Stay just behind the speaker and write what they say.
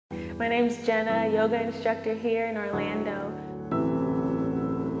My name's Jenna, yoga instructor here in Orlando.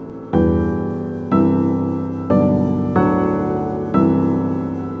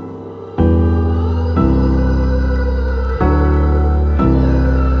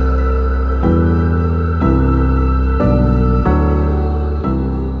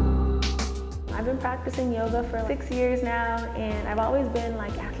 I've been practicing yoga for 6 years now, and I've always been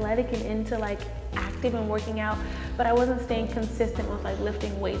athletic and into active and working out, but I wasn't staying consistent with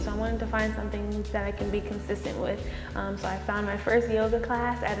lifting weights. So I wanted to find something that I can be consistent with. So I found my first yoga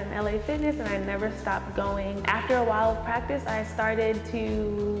class at an LA Fitness, and I never stopped going. After a while of practice, I started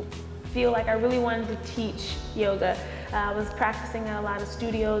to feel like I really wanted to teach yoga. I was practicing at a lot of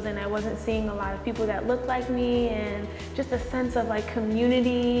studios and I wasn't seeing a lot of people that looked like me, and just a sense of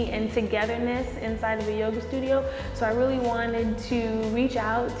community and togetherness inside of a yoga studio. So I really wanted to reach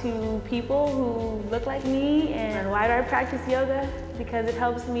out to people who look like me. And why do I practice yoga? Because it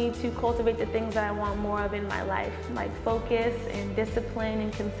helps me to cultivate the things that I want more of in my life, like focus and discipline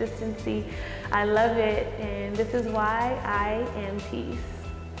and consistency. I love it, and this is why I am peace.